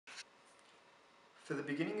For the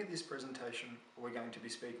beginning of this presentation, we're going to be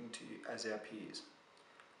speaking to you as our peers.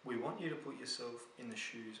 We want you to put yourself in the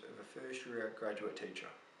shoes of a first year graduate teacher.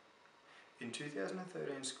 In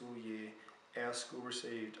 2013 school year, our school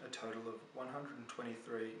received a total of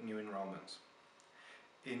 123 new enrolments,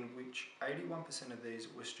 in which 81% of these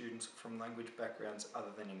were students from language backgrounds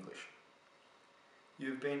other than English.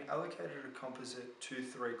 You have been allocated a composite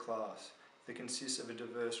 2-3 class that consists of a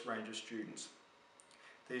diverse range of students.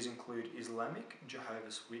 These include Islamic,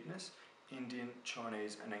 Jehovah's Witness, Indian,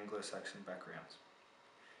 Chinese and Anglo-Saxon backgrounds.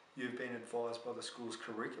 You have been advised by the school's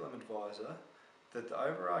curriculum advisor that the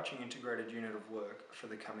overarching integrated unit of work for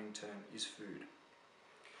the coming term is food.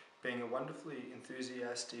 Being a wonderfully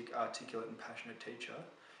enthusiastic, articulate and passionate teacher,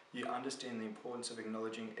 you understand the importance of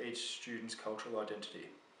acknowledging each student's cultural identity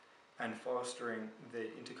and fostering their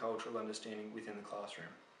intercultural understanding within the classroom.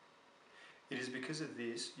 It is because of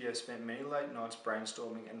this you have spent many late nights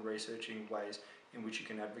brainstorming and researching ways in which you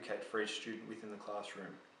can advocate for each student within the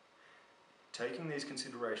classroom. Taking these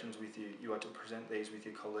considerations with you, you are to present these with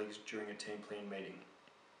your colleagues during a team plan meeting.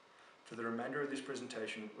 For the remainder of this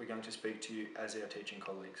presentation, we're going to speak to you as our teaching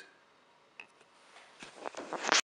colleagues.